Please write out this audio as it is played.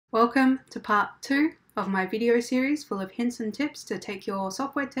Welcome to part 2 of my video series full of hints and tips to take your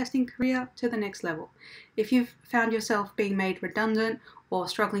software testing career to the next level. If you've found yourself being made redundant or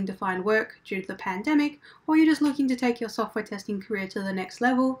struggling to find work due to the pandemic, or you're just looking to take your software testing career to the next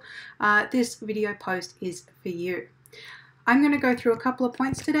level, this video post is for you. I'm going to go through a couple of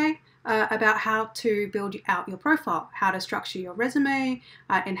points today about how to build out your profile, how to structure your resume,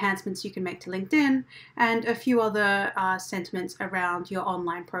 enhancements you can make to LinkedIn, and a few other sentiments around your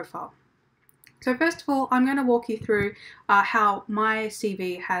online profile. So first of all, I'm going to walk you through how my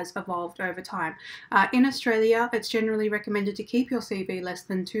CV has evolved over time. In Australia, it's generally recommended to keep your CV less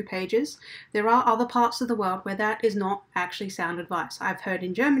than 2 pages. There are other parts of the world where that is not actually sound advice. I've heard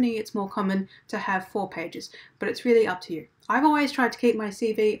in Germany it's more common to have 4 pages, but it's really up to you. I've always tried to keep my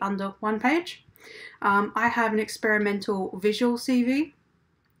CV under 1 page. I have an experimental visual CV,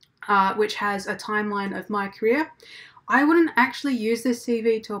 which has a timeline of my career. I wouldn't actually use this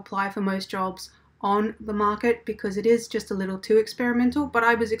CV to apply for most jobs on the market because it is just a little too experimental, but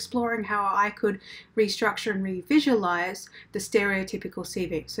I was exploring how I could restructure and revisualize the stereotypical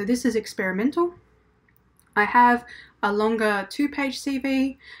CV. So this is experimental. I have a longer 2-page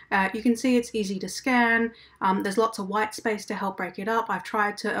CV. You can see it's easy to scan. There's lots of white space to help break it up. I've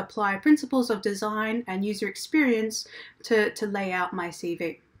tried to apply principles of design and user experience to lay out my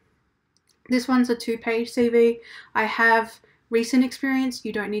CV. This one's a 2-page CV. I have recent experience.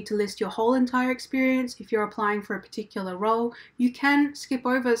 You don't need to list your whole entire experience. If you're applying for a particular role, you can skip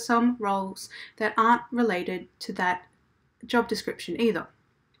over some roles that aren't related to that job description either.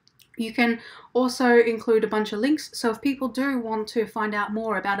 You can also include a bunch of links, so if people do want to find out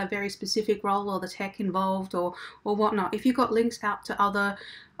more about a very specific role or the tech involved or whatnot, if you've got links out to other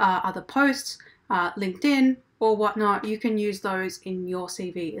posts, LinkedIn or whatnot, you can use those in your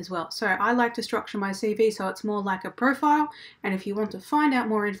CV as well. So I like to structure my CV so it's more like a profile, and if you want to find out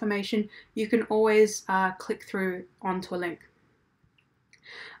more information, you can always click through onto a link.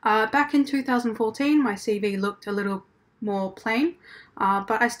 Back in 2014, my CV looked a little more plain,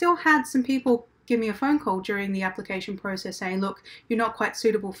 but I still had some people give me a phone call during the application process saying, look, you're not quite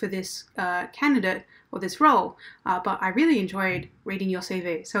suitable for this candidate or this role, but I really enjoyed reading your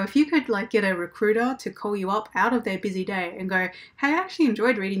CV. So if you could get a recruiter to call you up out of their busy day and go, hey, I actually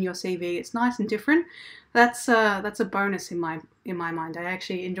enjoyed reading your CV, it's nice and different, that's a bonus in my mind. I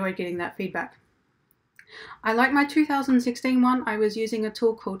actually enjoyed getting that feedback. I like my 2016 one. I was using a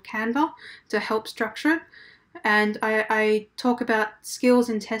tool called Canva to help structure it. And I talk about skills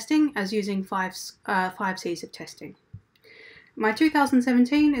in testing as using 5 C's of testing. My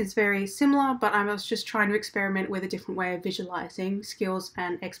 2017 is very similar, but I was just trying to experiment with a different way of visualizing skills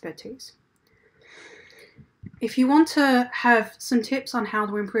and expertise. If you want to have some tips on how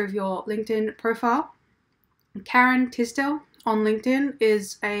to improve your LinkedIn profile, Karen Tisdale on LinkedIn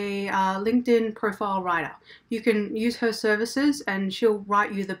is a LinkedIn profile writer. You can use her services and she'll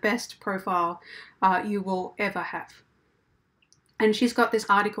write you the best profile you will ever have. And she's got this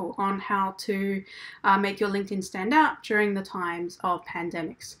article on how to make your LinkedIn stand out during the times of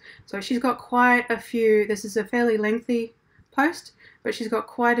pandemics. So she's got quite a few, this is a fairly lengthy post, but she's got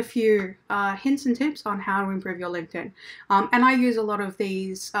quite a few hints and tips on how to improve your LinkedIn. And I use a lot of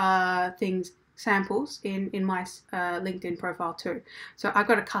these samples in my LinkedIn profile too. So I've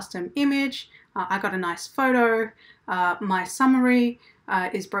got a custom image, I got a nice photo, my summary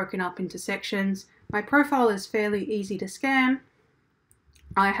is broken up into sections. My profile is fairly easy to scan.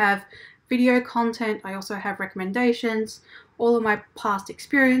 I have video content, I also have recommendations, all of my past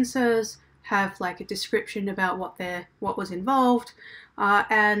experiences have a description about what was involved,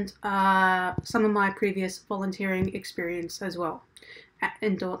 and some of my previous volunteering experience as well.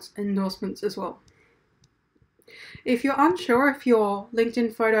 Endorsements as well. If you're unsure if your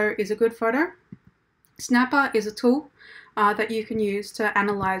LinkedIn photo is a good photo, Snappr is a tool that you can use to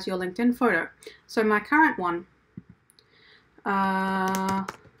analyze your LinkedIn photo. So my current one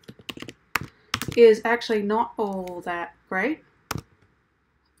is actually not all that great.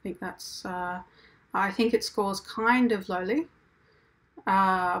 I think it scores kind of lowly.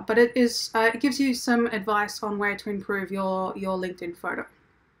 But it gives you some advice on where to improve your LinkedIn photo.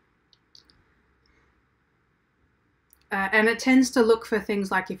 And it tends to look for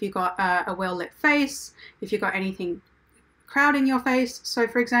things like if you've got a well-lit face, if you've got anything crowding your face. So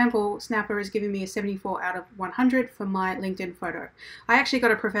for example, Snappr is giving me a 74 out of 100 for my LinkedIn photo. I actually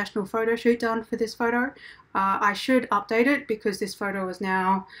got a professional photo shoot done for this photo. I should update it because this photo is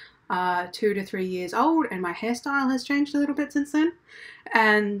now 2 to 3 years old and my hairstyle has changed a little bit since then,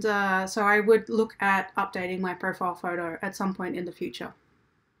 and so I would look at updating my profile photo at some point in the future.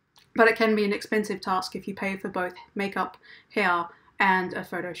 But it can be an expensive task if you pay for both makeup, hair and a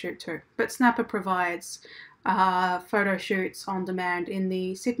photo shoot too. But Snappr provides photo shoots on demand in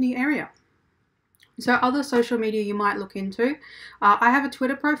the Sydney area. So other social media you might look into. I have a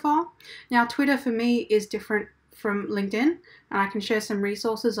Twitter profile. Now Twitter for me is different from LinkedIn, and I can share some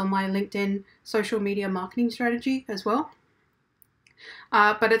resources on my LinkedIn social media marketing strategy as well.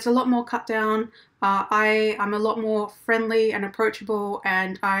 But it's a lot more cut down. I'm a lot more friendly and approachable,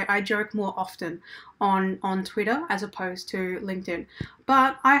 and I joke more often on Twitter as opposed to LinkedIn.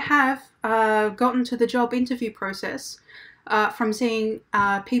 But I have gotten to the job interview process from seeing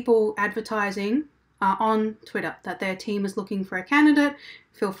people advertising on Twitter that their team is looking for a candidate,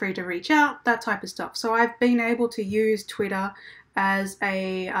 feel free to reach out, that type of stuff. So I've been able to use Twitter as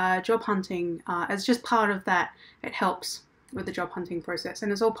a job hunting, as just part of that. It helps with the job hunting process,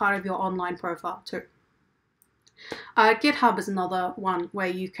 and it's all part of your online profile too. GitHub is another one where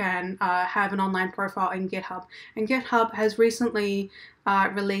you can have an online profile in GitHub, and GitHub has recently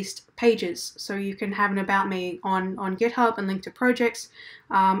released pages, so you can have an about me on GitHub and link to projects.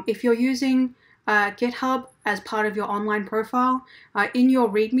 If you're using GitHub as part of your online profile, in your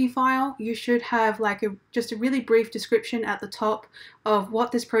README file you should have like just a really brief description at the top of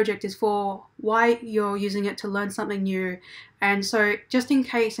what this project is for, why you're using it to learn something new, and so just in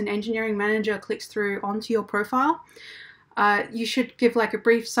case an engineering manager clicks through onto your profile, you should give like a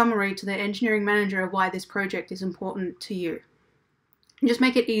brief summary to the engineering manager of why this project is important to you. And just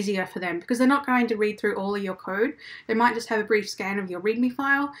make it easier for them, because they're not going to read through all of your code. They might just have a brief scan of your README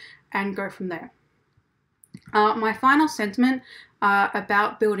file and go from there. My final sentiment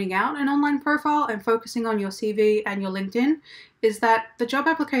about building out an online profile and focusing on your CV and your LinkedIn is that the job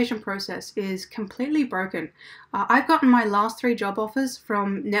application process is completely broken. I've gotten my last 3 job offers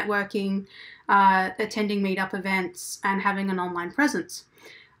from networking, attending meetup events, and having an online presence.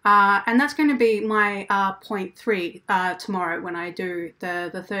 And that's going to be my point 3 tomorrow when I do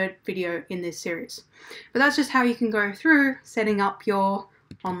the 3rd video in this series. But that's just how you can go through setting up your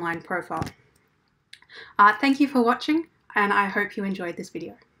online profile. Thank you for watching, and I hope you enjoyed this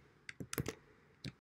video.